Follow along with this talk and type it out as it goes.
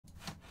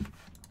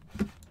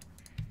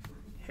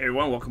Hey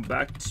everyone, welcome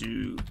back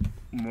to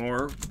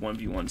more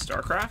 1v1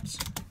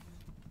 StarCraft.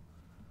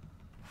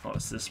 Oh,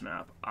 it's this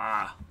map.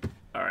 Ah.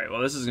 Alright, well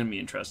this is going to be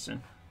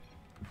interesting.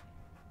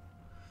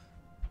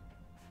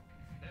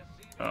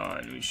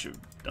 And we should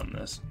have done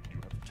this.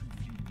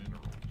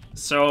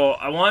 So,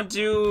 I want to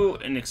do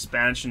an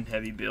expansion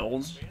heavy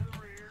build.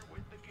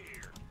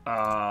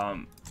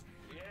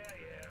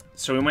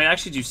 So we might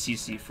actually do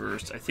CC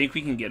first. I think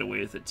we can get away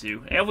with it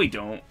too. And if we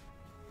don't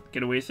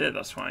get away with it,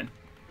 that's fine.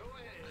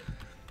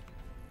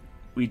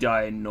 We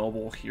die a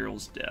noble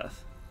hero's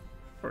death.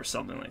 Or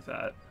something like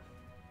that.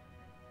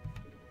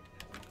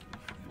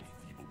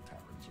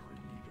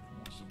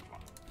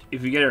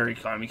 If we get our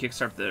economy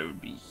kickstart, that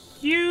would be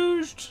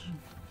huge.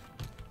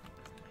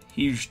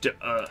 Huge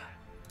to,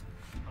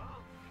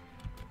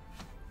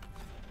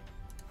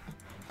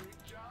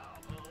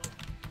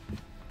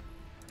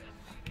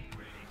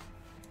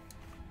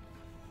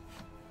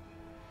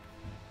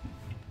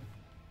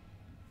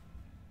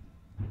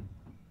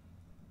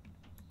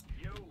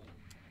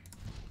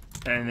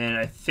 And then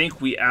I think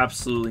we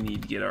absolutely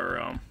need to get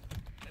our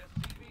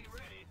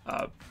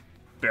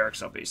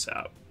barracks up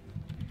ASAP.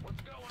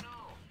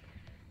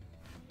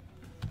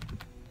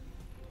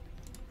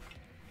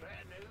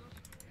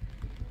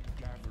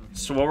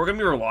 So what we're going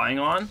to be relying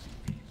on...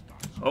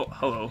 Oh,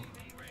 hello.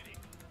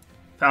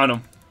 Found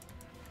him.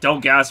 Double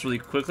gas really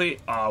quickly.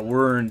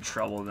 We're in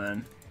trouble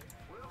then.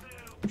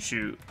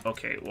 Shoot.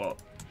 Okay, well.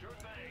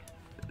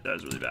 That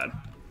was really bad.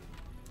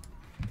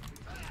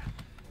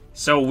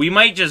 So we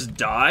might just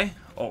die.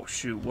 Oh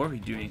shoot, what are we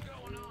doing?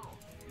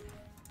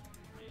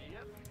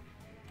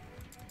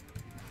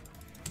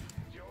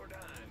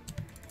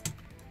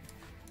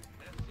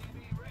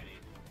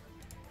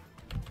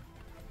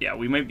 Yeah,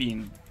 we might be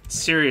in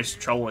serious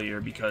trouble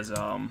here because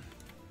what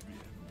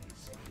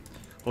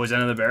was that,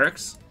 another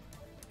barracks?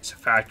 It's a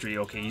factory.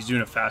 Okay, he's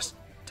doing a fast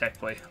tech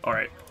play.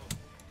 Alright.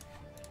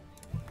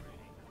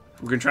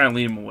 We're gonna try and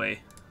lead him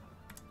away.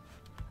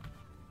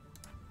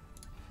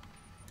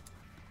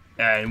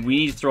 And we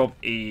need to throw up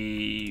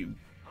a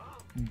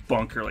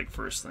bunker like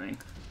first thing.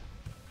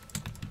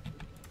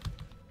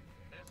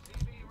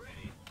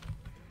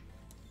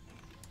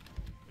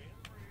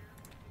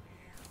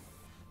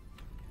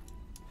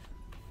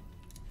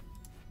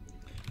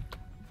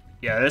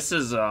 Yeah, this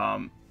is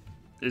gonna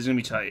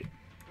be tight.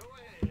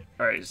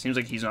 Alright, it seems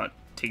like he's not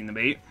taking the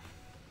bait.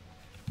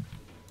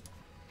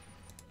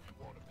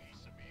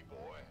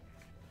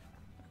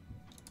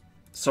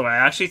 So I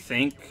actually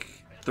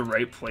think the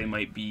right play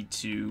might be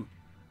to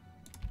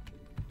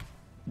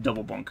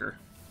double bunker.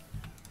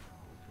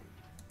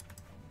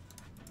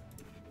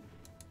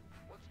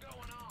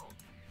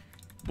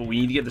 But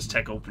we need to get this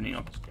tech opening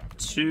up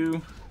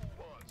too.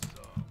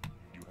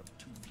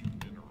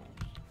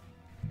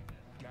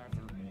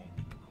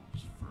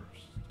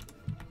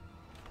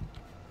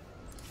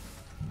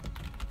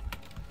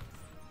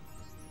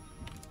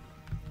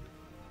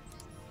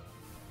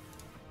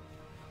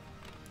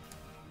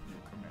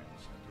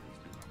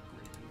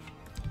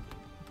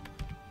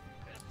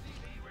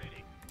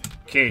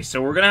 Okay,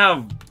 so we're gonna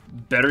have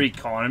better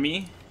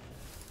economy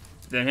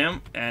than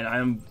him, and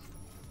I'm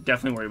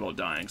definitely worried about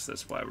dying, so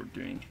that's why we're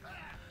doing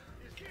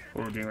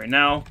what we're doing right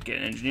now. Get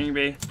an engineering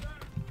bay.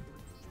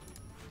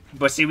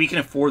 But see, we can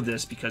afford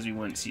this because we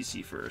went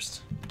CC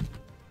first.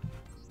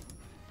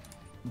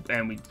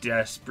 And we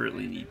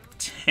desperately need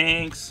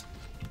tanks.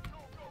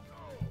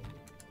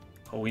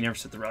 Oh, we never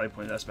set the rally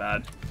point, that's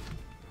bad.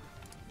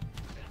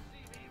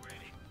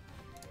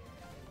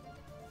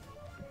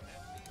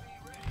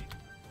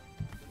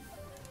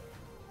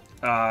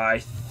 I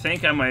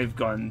think I might have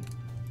gone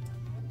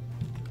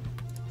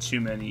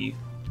too many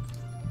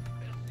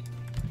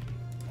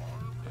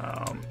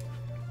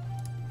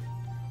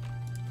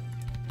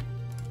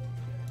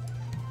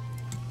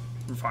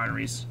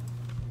refineries.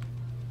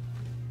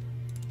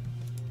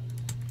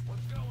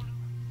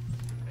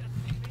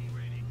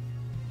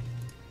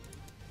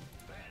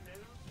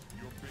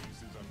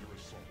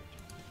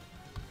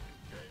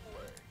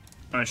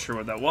 I'm not sure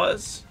what that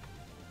was.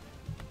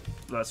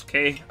 But that's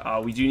okay.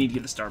 We do need to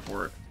get the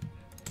starport.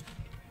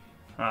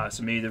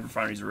 So maybe the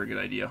refineries are a good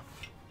idea.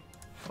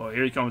 Oh,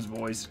 here he comes,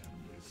 boys.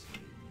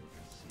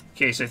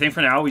 Okay, so I think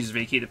for now we just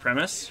vacate the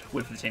premise,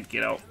 wait for the tank to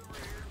get out.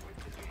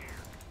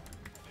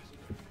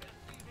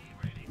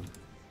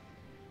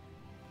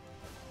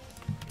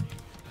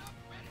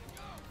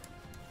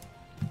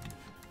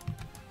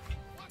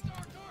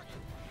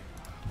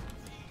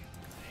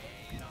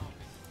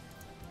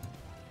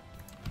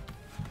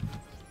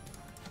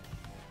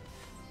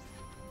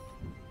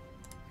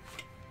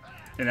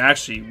 And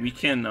actually, we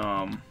can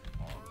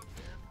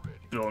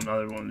build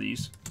another one of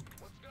these.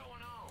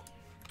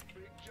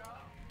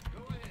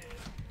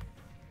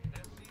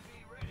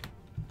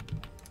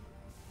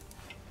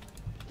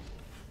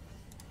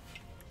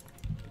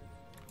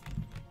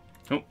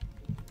 Oh,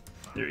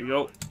 there you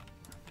go.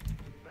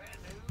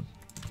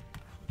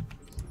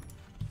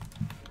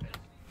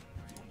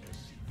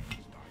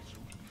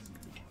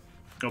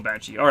 Go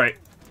Banshee. All right.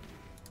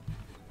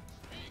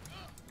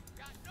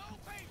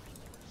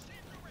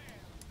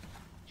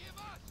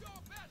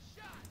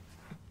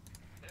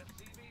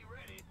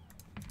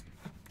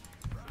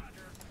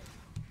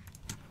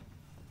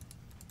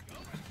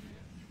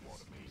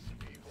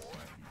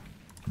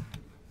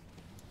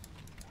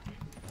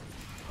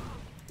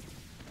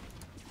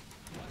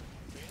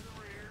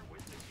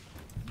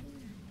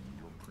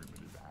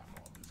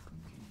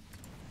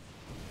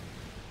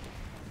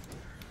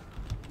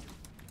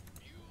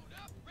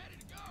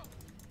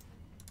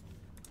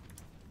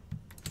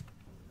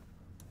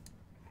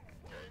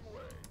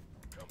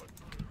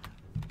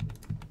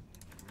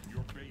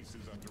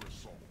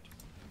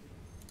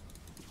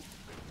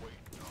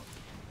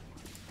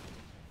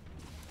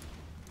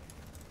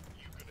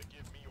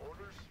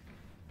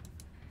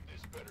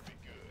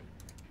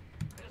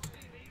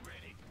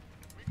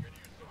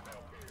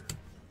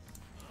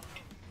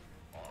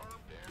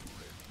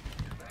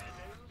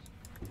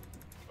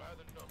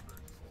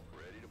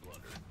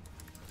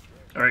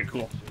 Alright,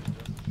 cool.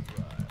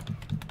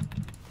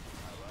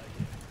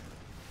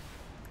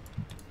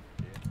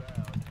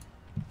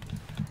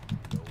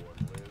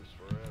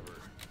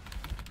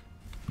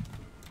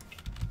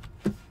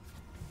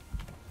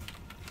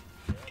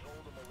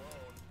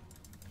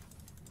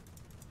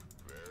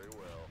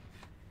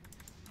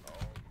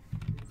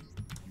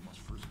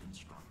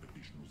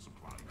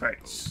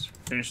 Alright,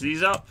 Finish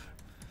these up.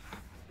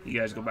 You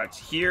guys go back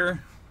to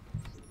here.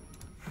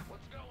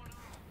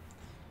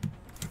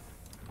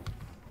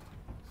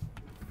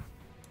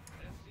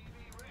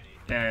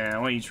 And I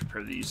want you to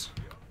repair these.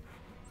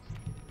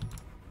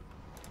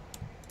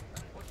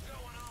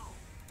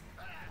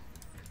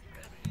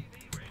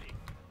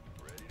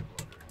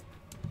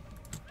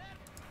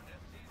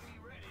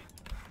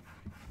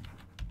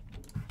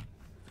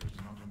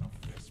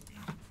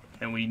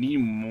 And we need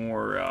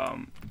more,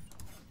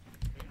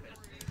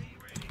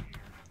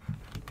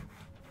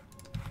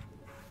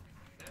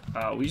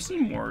 we just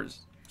need more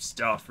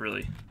stuff,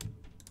 really.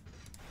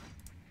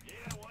 Yeah,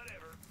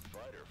 whatever.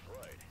 Fight or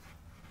flight.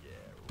 Yeah,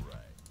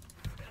 right.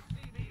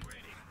 SCV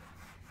ready.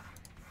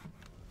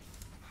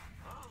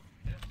 Huh?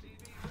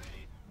 SCV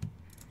ready.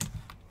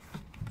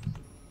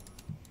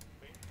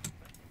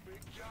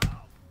 Big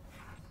job.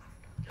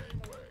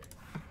 Gangway.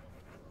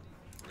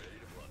 Ready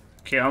to plunder.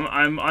 Okay,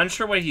 I'm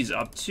unsure what he's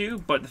up to,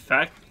 but the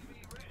fact,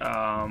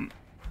 I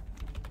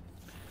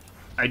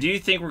do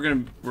think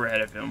we're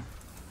ahead of him.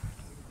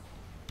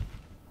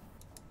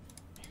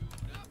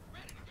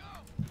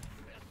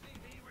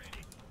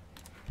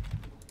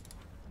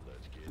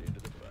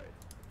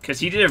 Because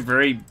he did a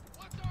very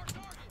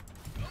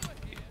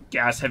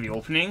gas-heavy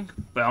opening,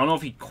 but I don't know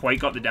if he quite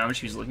got the damage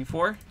he was looking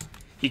for.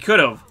 He could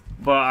have,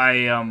 but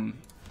oh,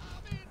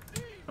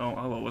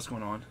 hello, what's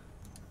going on?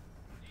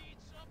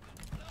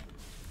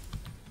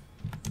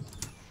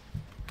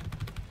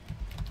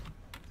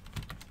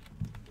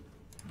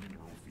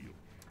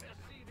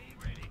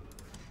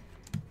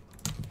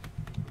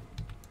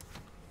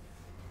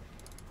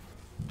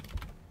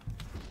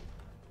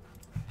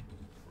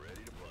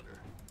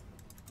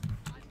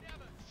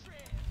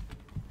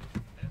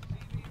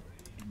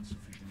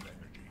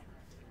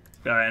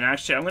 And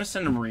actually, I'm going to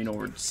send a Marine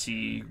over to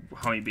see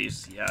how many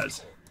bases he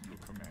has.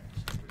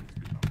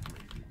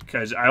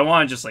 Because I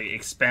want to just, like,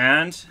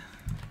 expand.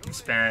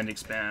 Expand,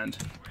 expand.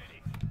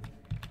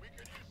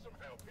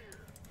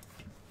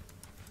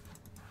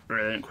 But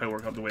it didn't quite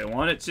work out the way I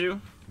wanted it to.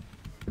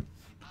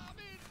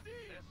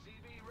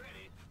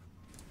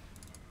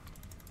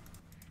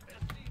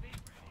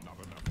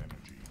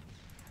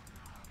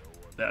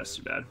 That's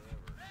too bad.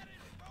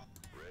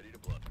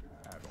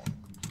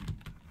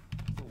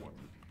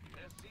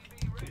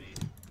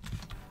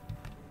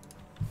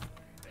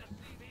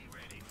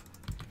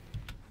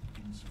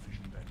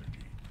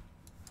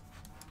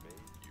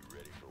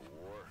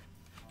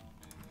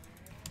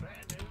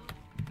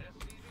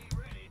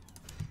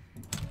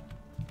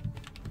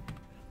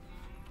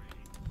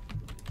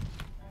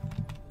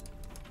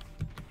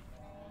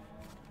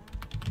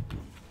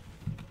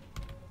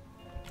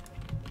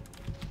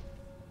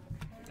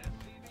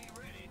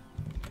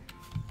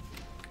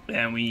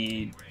 And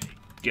we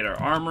get our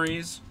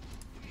armories.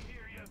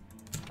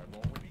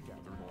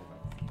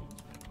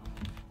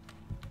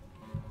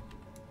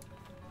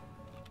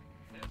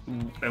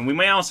 And we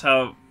might also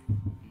have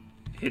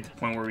hit the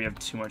point where we have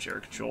too much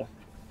air control.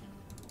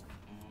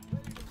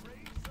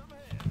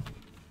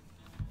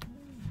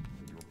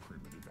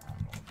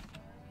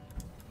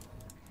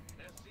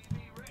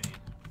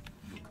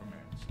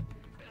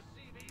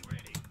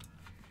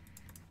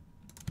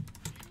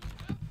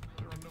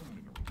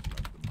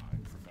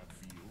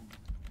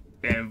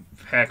 And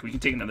heck, we can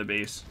take another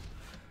base.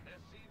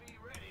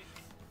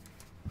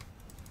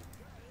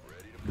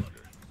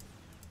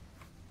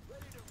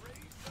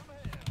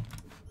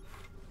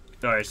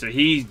 Alright, so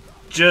he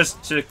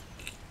just took...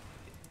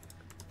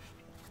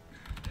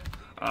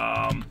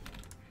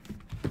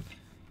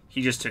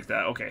 he just took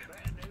that, okay.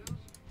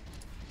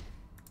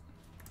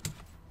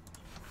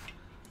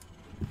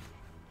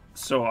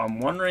 So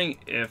I'm wondering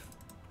if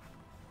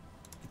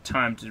the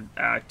time to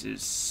act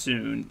is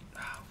soon.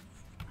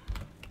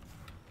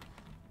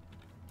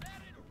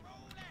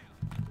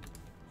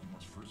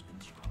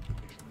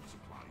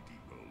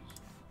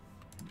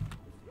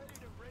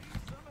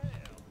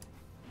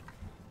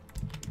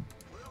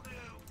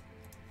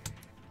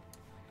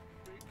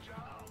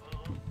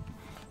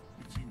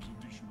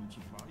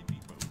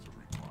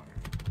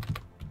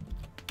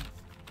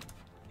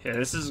 Yeah,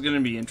 this is going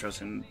to be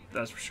interesting,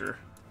 that's for sure.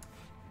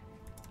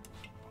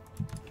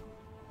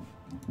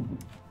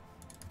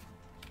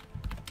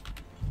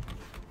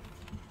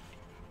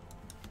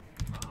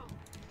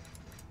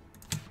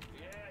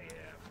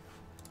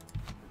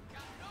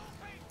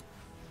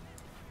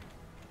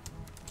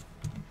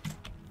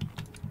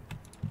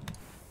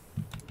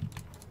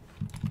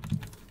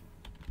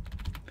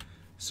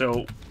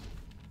 So,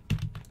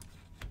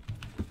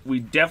 we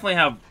definitely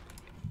have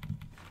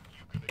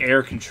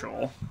air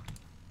control.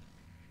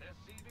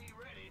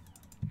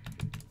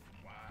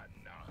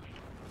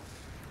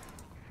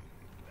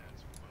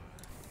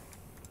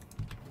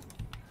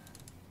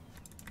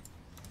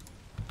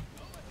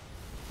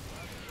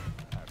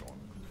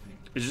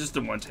 It's just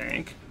the one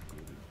tank.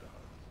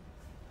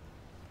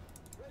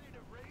 Ready to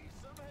raise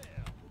some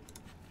hell.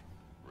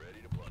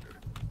 Ready to plunder.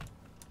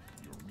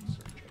 Your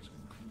research has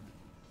concluded.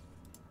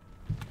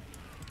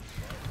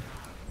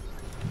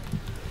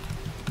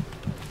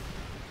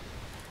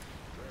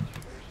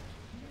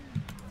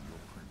 Your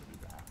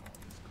primitive add-on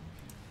is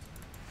complete.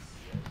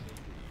 Yes,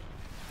 indeed.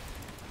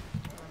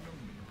 There are no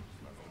minerals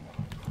left in the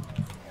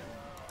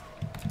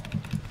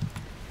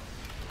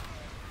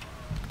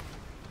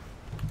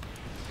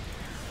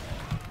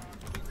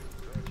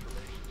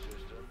Transformation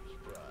systems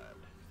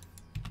primed.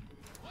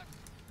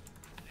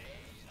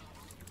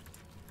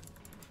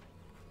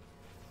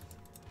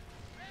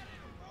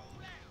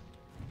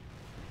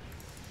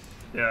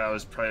 Yeah, that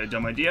was probably a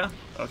dumb idea.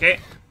 Okay.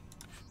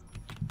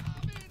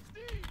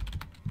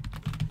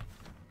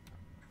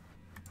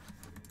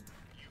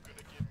 You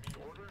gonna give me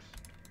orders?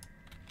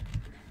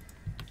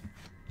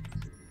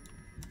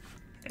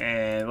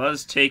 And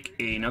let's take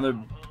another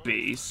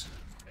base.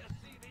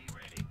 SCV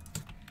ready.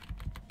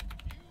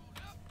 Fueled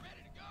up,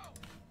 ready to go.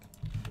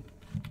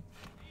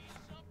 Need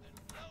something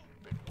floating.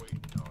 Been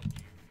waiting on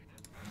you.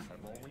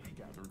 I've already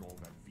gathered all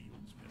that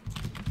fields been.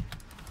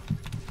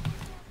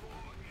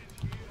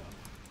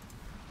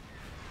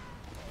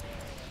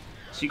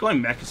 Is he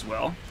going mech as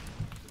well?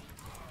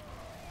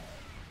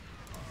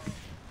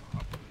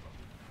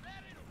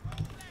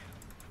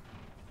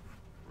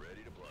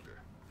 Ready to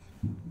plunder.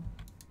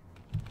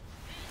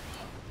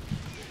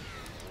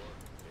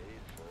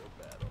 Made for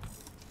battle.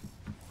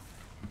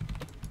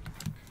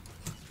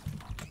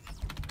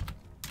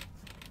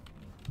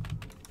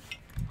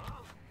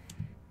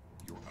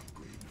 Your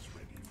upgrade is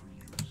ready for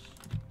use.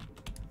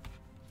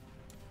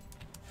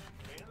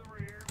 In the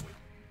rear with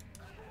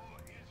war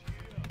is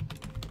here.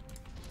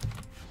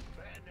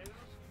 Bad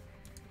news.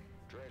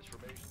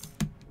 Transformation.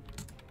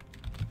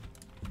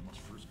 You must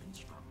first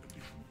construct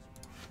additional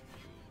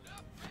Fueled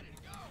up, ready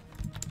to go.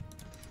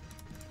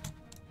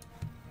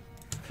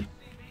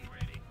 SCV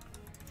ready.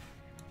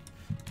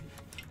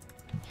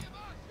 Give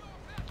us your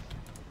best.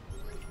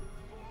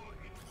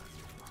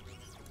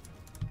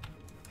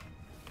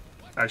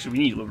 Actually, we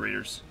need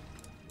liberators.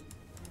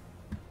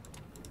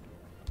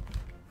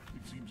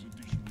 It seems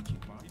additional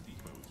supply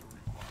depots are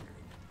required.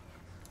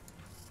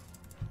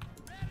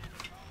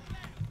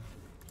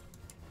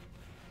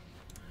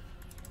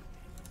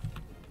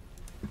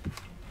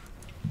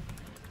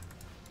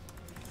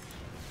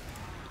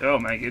 Oh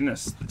my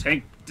goodness, the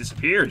tank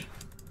disappeared.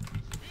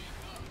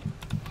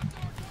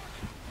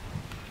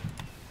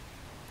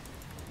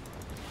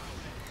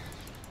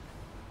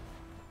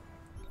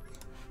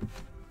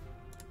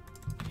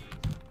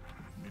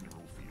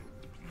 Mineral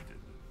field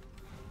depleted.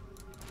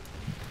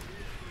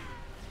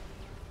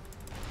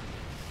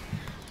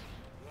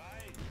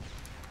 Right.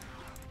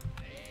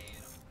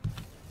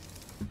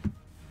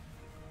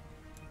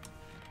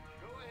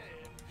 Go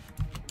ahead.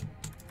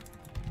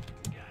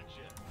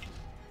 Gotcha.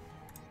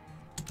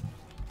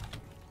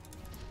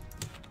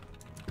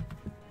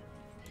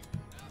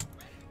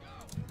 Ready to go.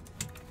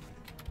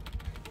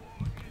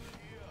 War is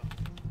here.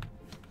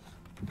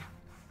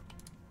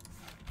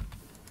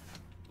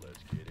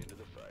 Let's get into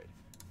the fight.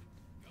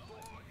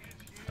 War is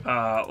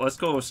here. Let's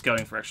go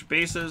scouting for extra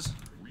bases.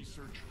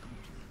 Research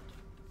complete.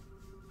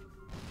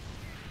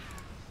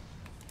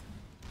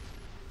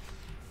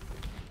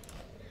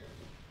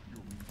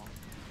 Your refinement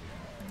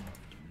is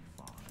enough to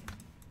refine.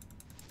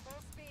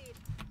 Full speed.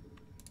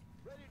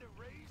 Ready to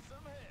raise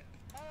some hell.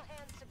 All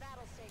hands to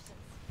battle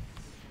stations.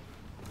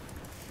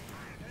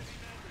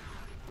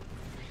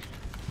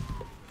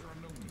 There are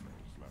no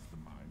minerals left to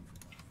mine from.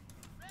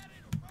 Ready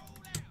to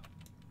roll out.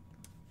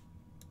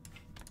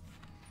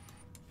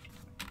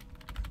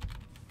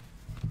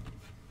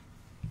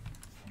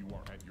 You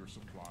are at your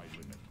supply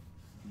limit.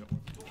 No.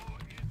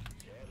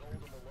 Can't hold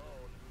them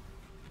alone.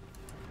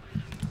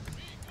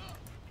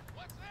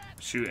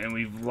 Shoot, and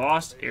we've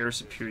lost air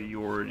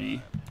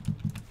superiority.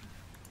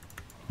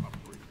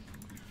 Upgrade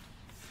complete.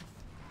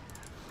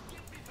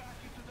 Get me back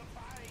into the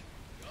fight.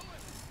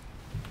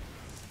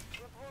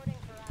 Reporting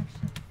for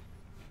action.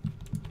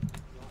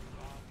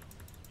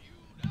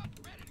 Fueled up,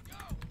 ready to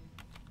go.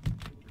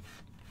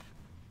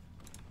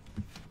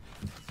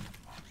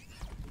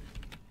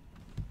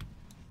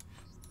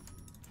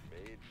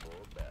 Made for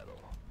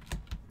battle.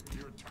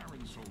 Your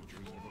Terran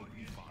soldiers have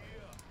opened fire.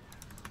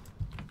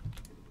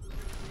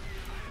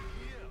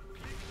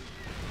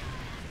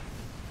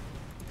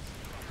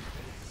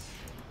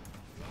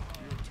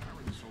 Your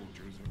Terran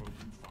soldiers have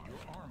opened fire.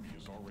 Your army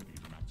is already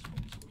at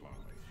maximum supply.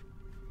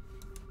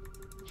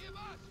 Give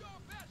us your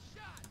best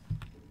shot.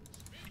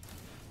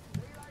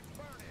 Daylight's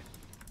burning.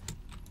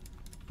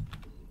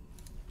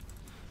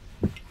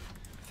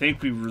 I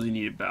think we really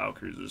needed battle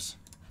cruisers.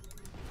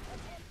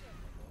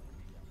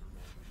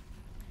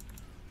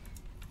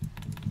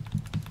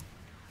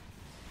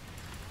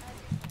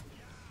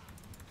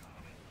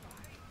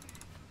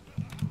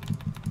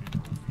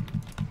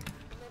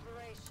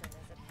 Liberation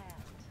is at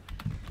hand.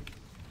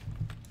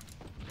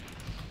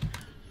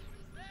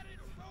 Ready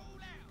to roll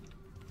out.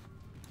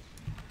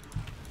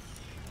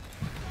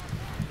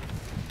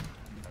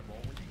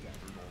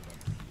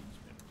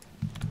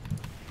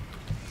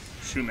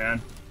 shoot,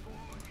 man.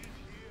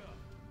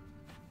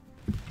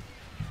 There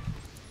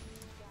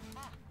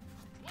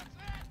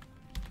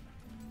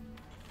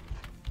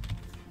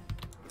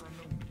are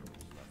no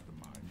minerals left to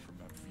mine from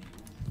that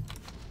field.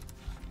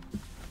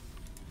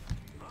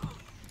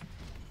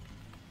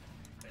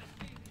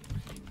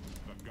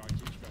 The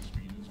geyser's best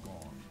beam is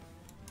gone.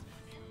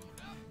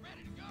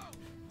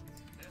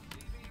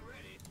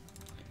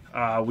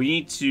 We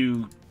need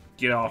to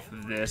get off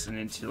of this and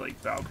into like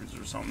Valkyries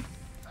or something.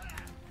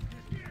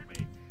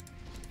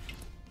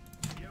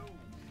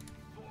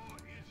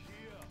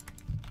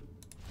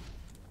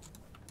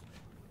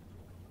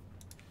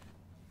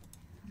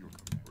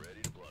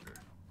 Ready to blunder.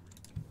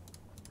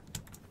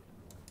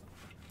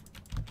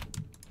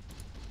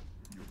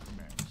 Your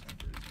command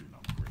center has been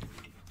upgraded.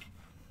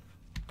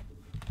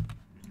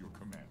 Your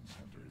command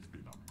center has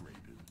been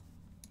upgraded.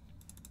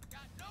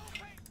 Got no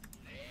pain.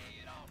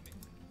 Lay it on me.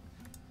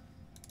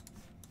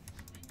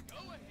 Go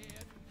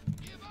ahead.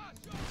 Give us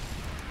your.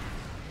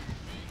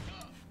 Speak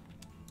up.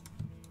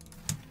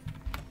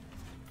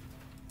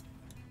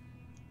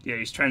 Yeah,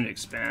 he's trying to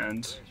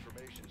expand.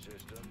 Transformation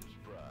systems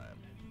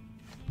primed.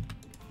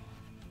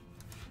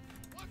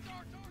 What's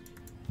our target?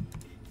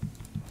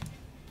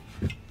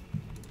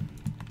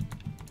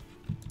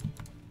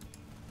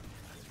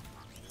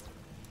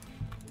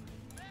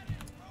 Let it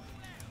roll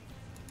out.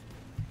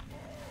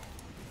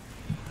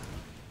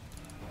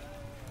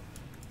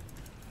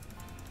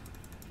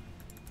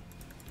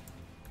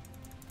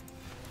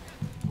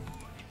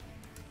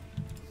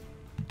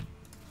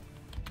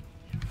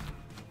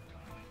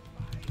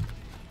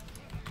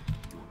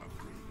 Your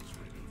upgrade is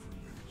ready for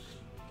use.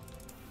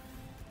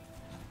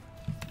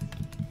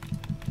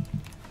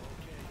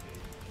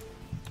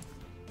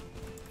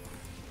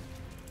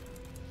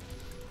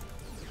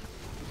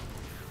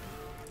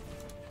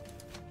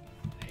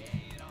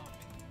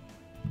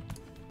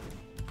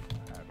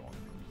 Add-on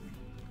complete.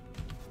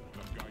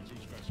 The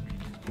geyser's best beam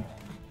is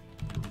gone.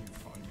 Your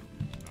refiner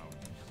is now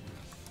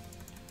useless.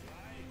 Your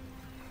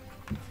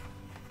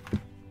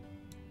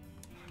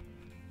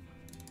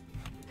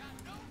primitive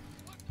add-ons.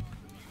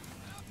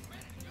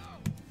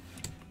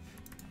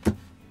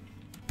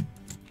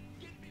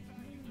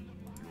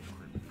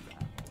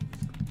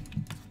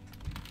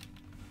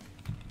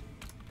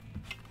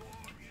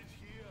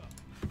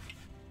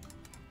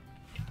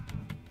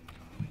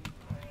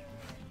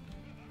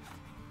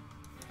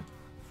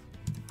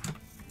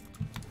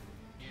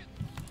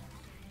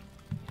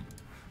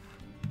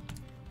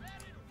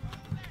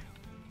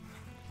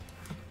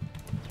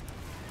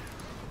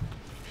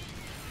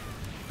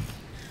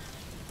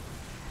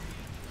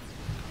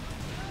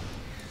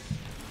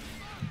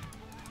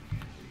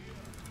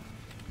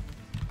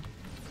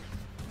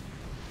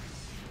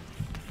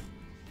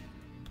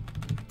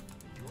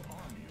 Your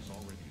army is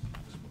already at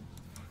maximum.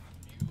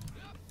 You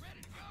have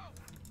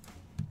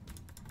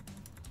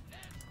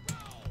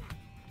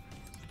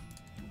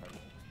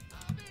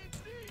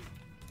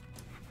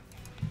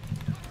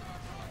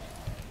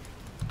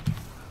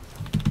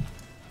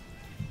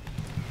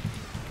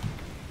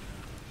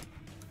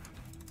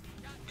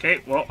Okay,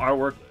 well, our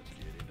work.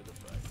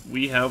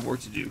 We have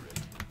work to do.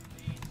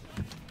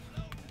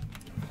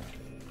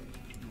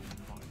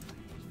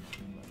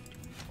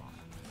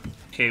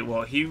 Okay,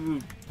 well, he...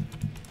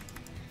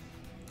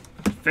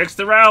 Fix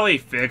the rally!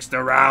 Fix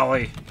the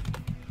rally!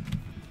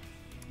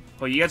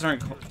 Well, you guys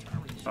aren't...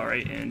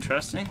 Alright,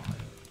 interesting.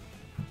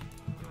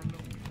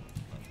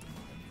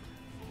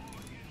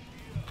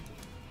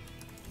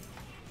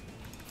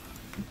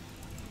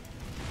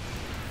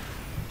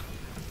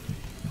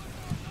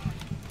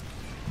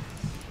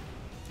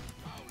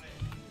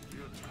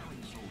 your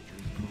Terran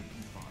soldiers will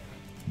open fire.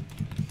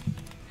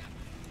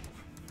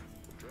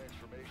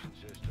 Transformation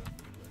system.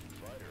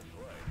 Fight or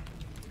flight.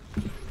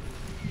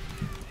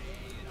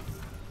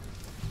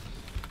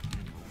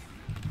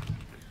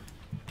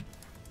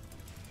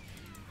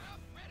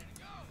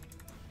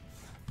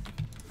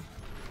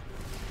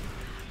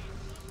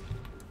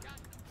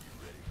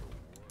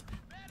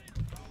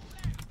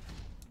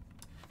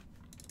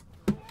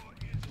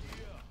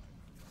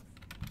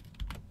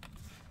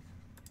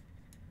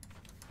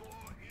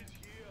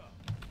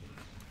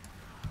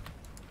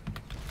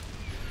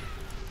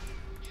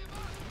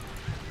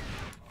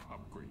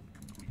 Upgrade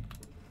complete.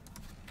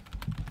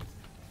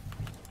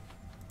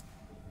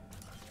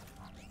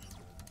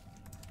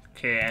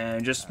 Okay,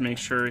 and just make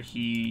sure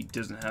he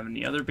doesn't have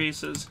any other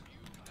bases.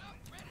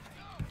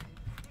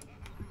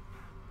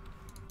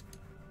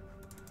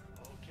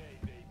 Okay,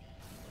 baby.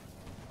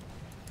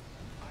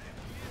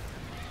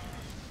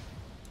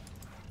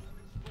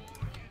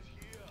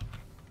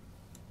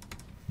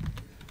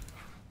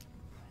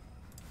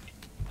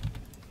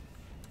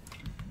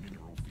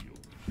 Mineral field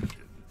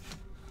depleted.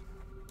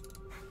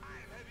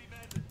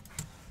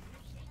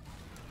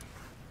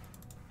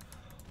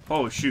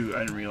 Oh, shoot, I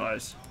didn't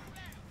realize.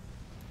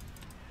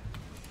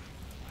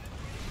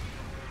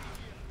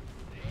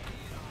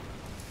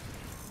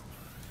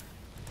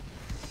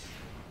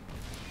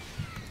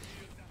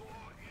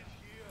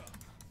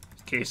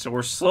 Okay, so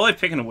we're slowly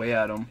picking away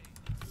at him.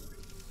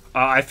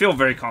 I feel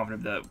very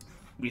confident that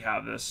we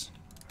have this.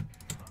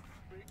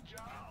 Big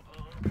job,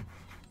 huh?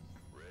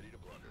 Ready to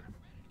plunder.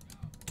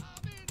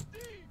 I'm in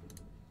deep.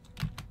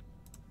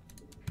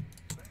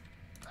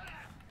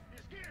 You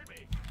scared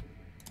me.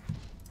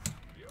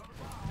 You're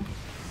wrong.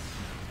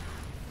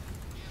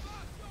 Give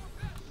us your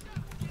best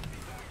shot.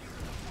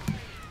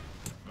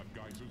 That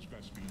geyser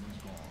specimen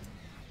is gone.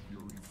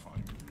 Your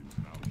refinery is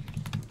now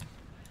used.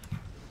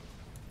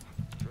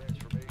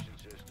 Transformation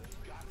system.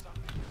 Got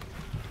something.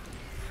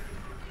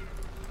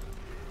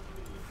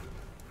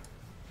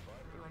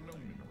 There are no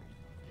minerals.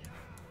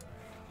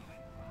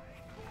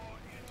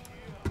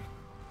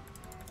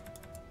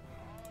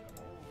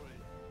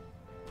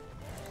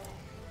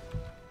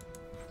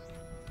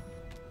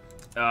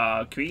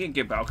 Can we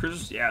get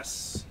Valkyrs?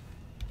 Yes.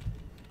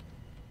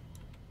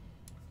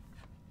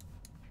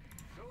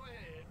 Go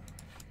ahead.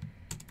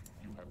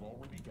 You have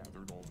already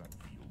gathered all that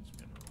field's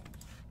minerals.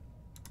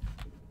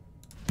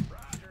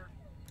 Roger.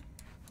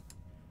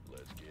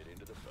 Let's get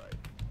into the fight.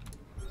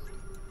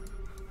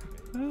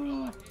 Uh,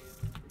 You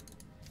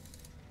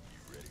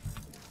ready?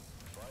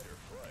 Fight or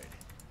flight?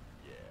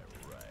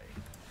 Yeah, right.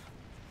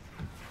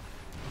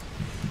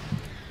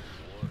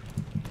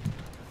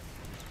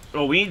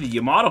 oh, we need the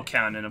Yamato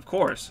cannon, of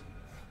course.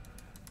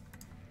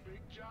 Big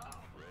job.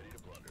 Ready to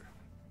plunder.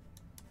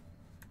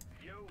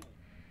 Yo,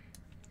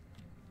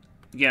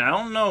 Again, I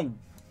don't know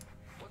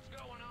what's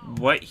going on?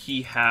 what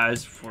he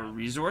has for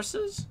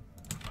resources.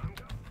 I'm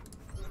going.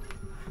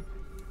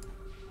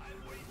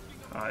 I'm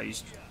wasting a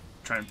He's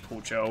trying to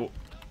poach out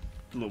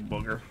the little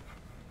booger.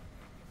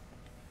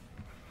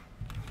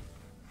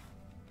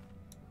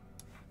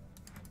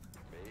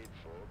 made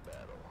for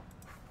battle.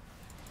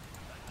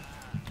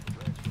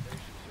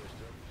 Transformation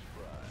systems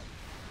prime.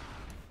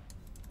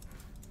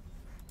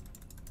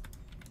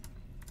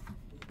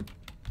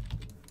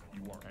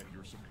 You are at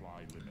your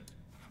supply limit.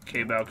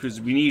 Okay, Valkyrs,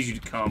 we need you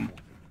to come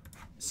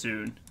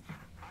soon.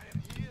 I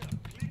am here.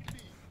 Click me.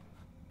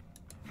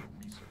 Your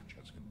research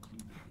has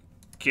concluded.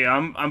 Okay,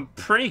 I'm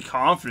pretty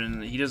confident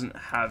that he doesn't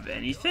have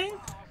anything.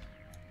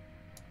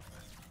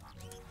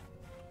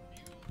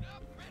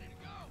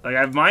 Like,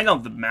 I've mined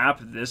out the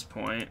map at this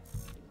point.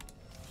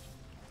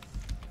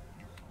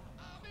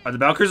 Are the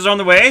Valkyrs on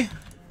the way?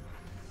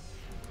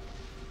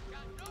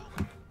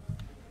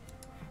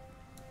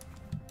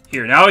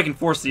 Here, now I can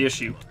force the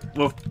issue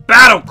with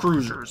battle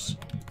cruisers.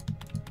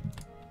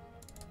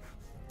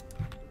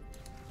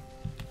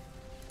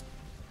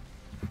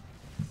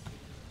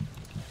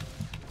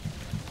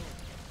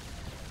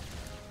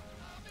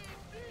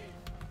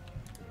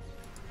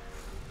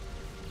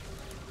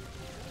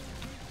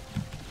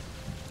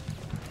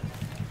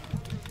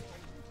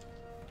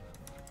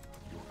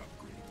 Your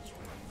upgrade is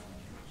ready for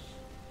use.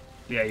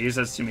 Yeah, he just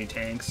has too many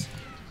tanks.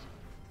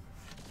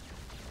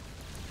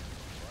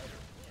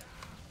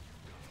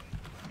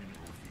 Mineral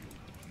field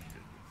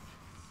depleted.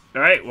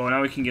 Alright, well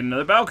now we can get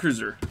another battle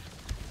cruiser.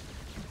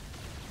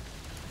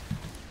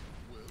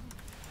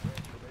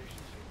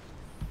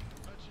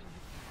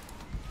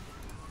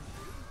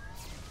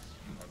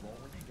 You have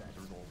already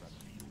gathered all that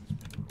field's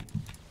minerals.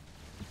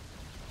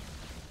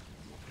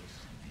 Your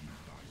SCV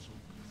dies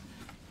open.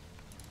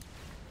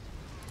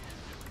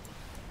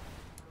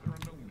 There are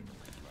no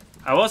minerals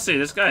left. I will say,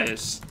 this guy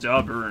is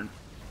stubborn.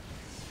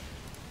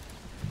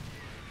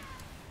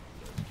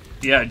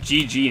 Yeah,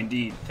 GG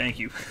indeed. Thank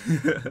you.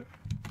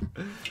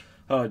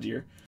 Oh dear.